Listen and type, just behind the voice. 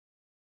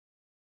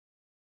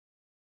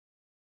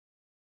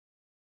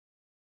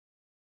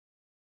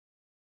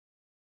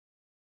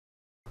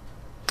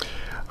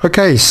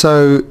Okay,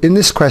 so in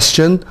this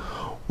question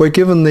we're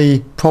given the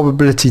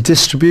probability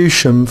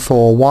distribution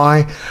for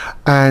y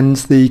and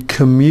the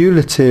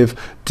cumulative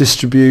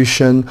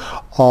distribution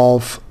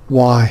of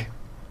y.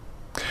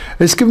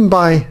 It's given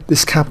by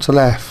this capital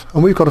F,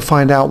 and we've got to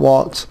find out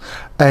what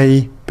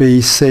A,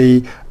 B,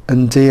 C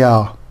and D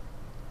are.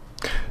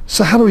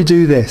 So how do we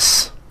do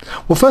this?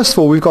 Well, first of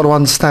all, we've got to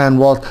understand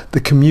what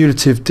the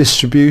cumulative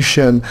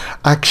distribution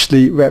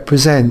actually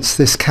represents,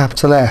 this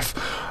capital F.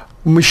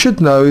 And we should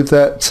know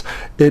that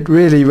it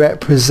really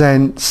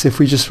represents, if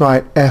we just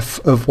write f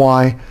of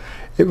y,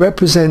 it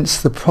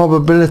represents the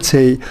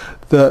probability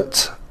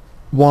that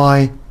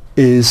y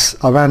is,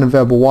 our random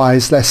variable y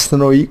is less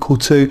than or equal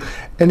to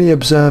any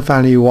observed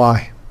value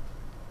y.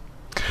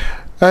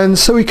 And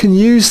so we can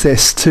use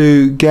this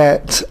to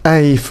get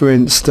a, for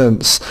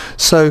instance.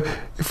 So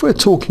if we're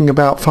talking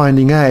about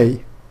finding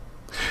a,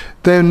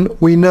 then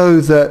we know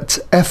that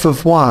f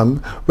of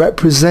 1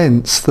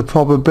 represents the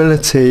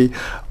probability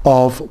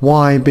of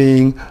y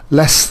being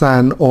less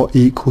than or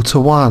equal to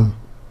 1.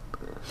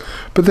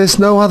 But there's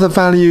no other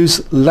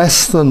values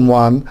less than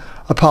 1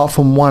 apart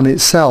from 1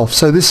 itself.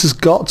 So this has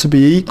got to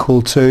be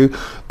equal to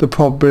the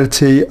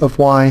probability of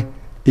y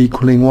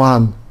equaling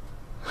 1.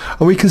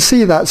 And we can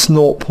see that's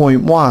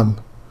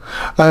 0.1.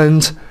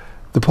 And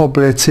the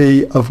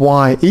probability of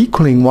y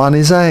equaling 1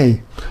 is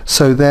a.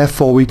 So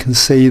therefore we can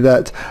see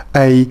that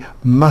a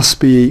must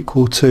be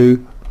equal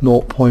to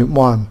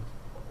 0.1.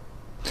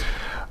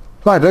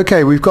 Right,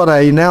 okay, we've got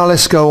a. Now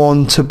let's go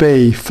on to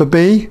b. For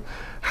b,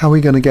 how are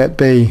we going to get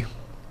b?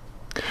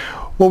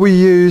 Well, we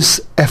use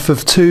f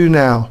of 2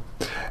 now.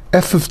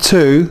 F of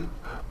 2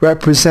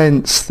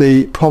 represents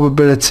the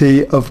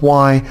probability of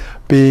y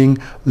being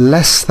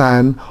less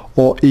than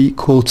or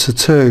equal to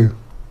 2.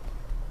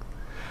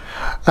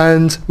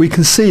 And we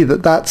can see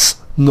that that's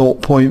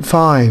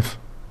 0.5.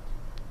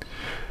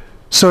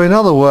 So in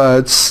other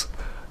words,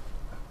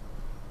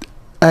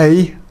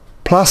 a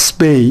plus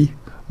b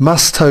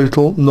must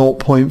total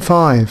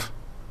 0.5.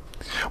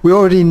 We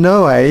already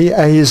know a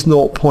is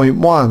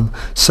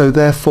 0.1, so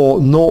therefore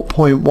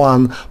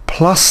 0.1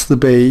 plus the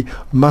b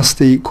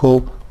must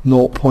equal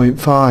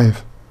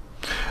 0.5.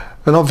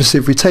 And obviously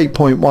if we take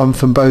 0.1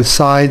 from both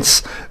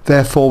sides,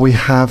 therefore we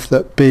have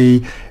that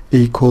b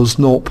equals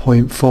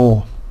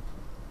 0.4.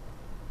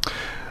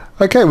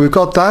 Okay, we've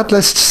got that.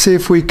 Let's see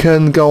if we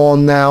can go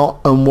on now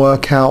and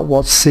work out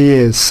what C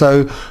is.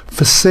 So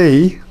for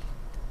C,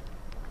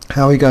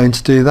 how are we going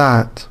to do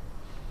that?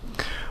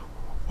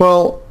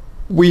 Well,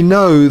 we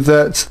know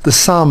that the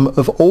sum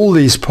of all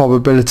these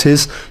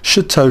probabilities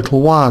should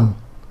total 1.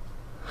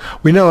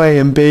 We know A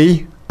and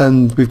B,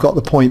 and we've got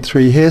the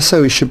 0.3 here,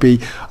 so it should be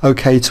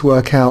okay to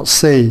work out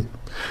C.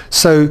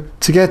 So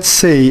to get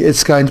C,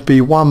 it's going to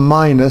be 1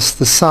 minus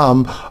the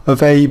sum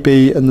of A,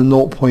 B and the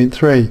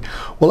 0.3.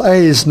 Well, A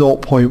is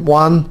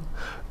 0.1,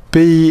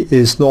 B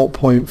is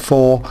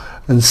 0.4,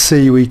 and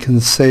C we can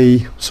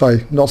see,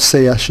 sorry, not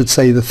C, I should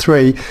say the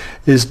 3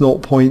 is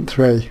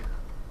 0.3.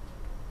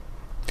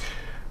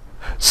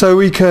 So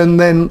we can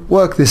then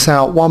work this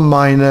out. 1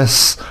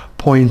 minus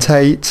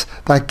 0.8,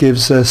 that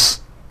gives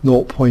us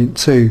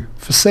 0.2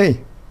 for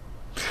C.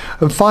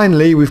 And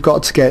finally we've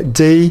got to get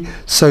D.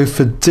 So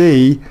for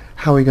D,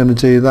 how are we going to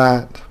do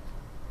that?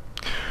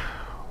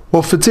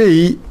 Well, for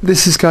D,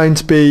 this is going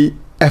to be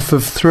f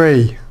of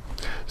 3.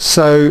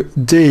 So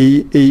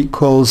D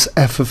equals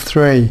f of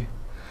 3.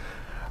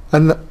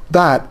 And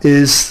that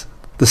is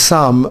the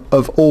sum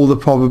of all the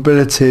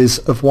probabilities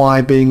of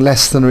y being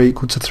less than or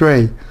equal to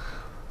 3.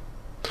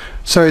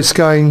 So it's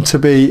going to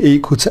be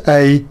equal to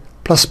A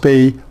plus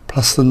B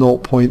plus the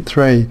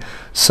 0.3.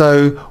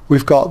 So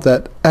we've got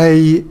that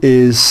A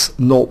is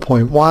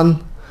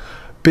 0.1,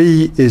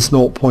 B is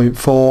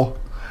 0.4,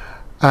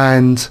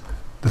 and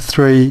the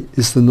 3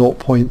 is the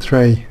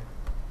 0.3.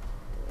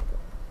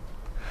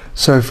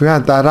 So if we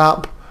add that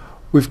up,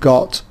 we've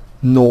got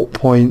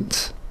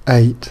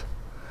 0.8.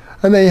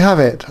 And there you have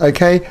it,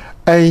 okay?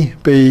 A,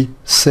 B,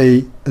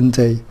 C and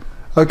D.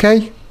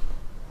 Okay?